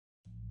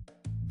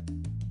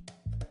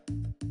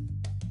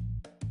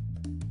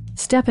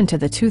Step into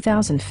the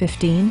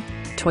 2015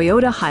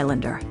 Toyota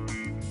Highlander.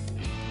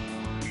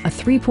 A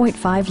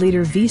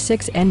 3.5-liter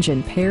V6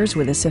 engine pairs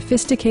with a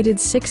sophisticated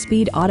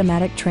 6-speed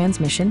automatic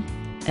transmission,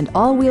 and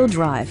all-wheel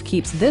drive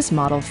keeps this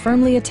model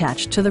firmly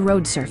attached to the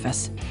road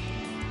surface.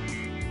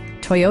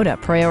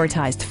 Toyota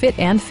prioritized fit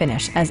and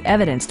finish as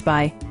evidenced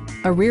by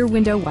a rear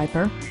window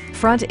wiper,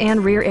 front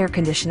and rear air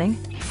conditioning,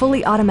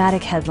 fully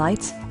automatic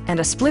headlights, and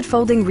a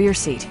split-folding rear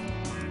seat.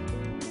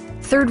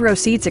 Third-row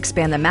seats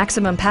expand the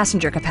maximum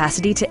passenger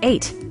capacity to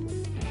 8.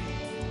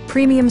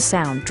 Premium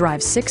sound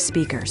drives 6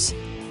 speakers,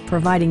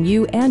 providing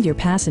you and your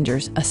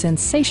passengers a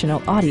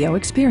sensational audio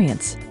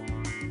experience.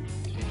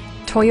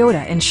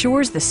 Toyota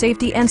ensures the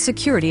safety and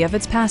security of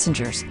its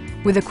passengers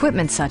with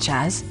equipment such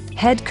as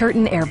head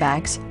curtain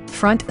airbags,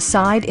 front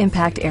side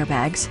impact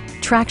airbags,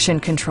 traction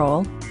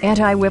control,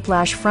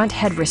 anti-whiplash front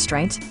head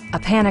restraints, a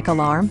panic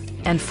alarm,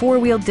 and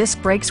 4-wheel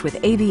disc brakes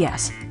with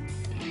ABS.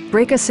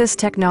 Brake Assist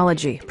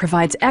technology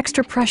provides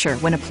extra pressure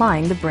when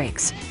applying the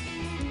brakes.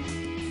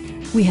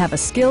 We have a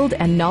skilled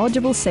and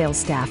knowledgeable sales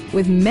staff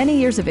with many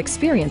years of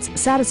experience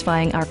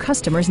satisfying our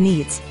customers'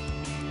 needs.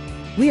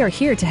 We are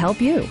here to help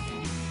you.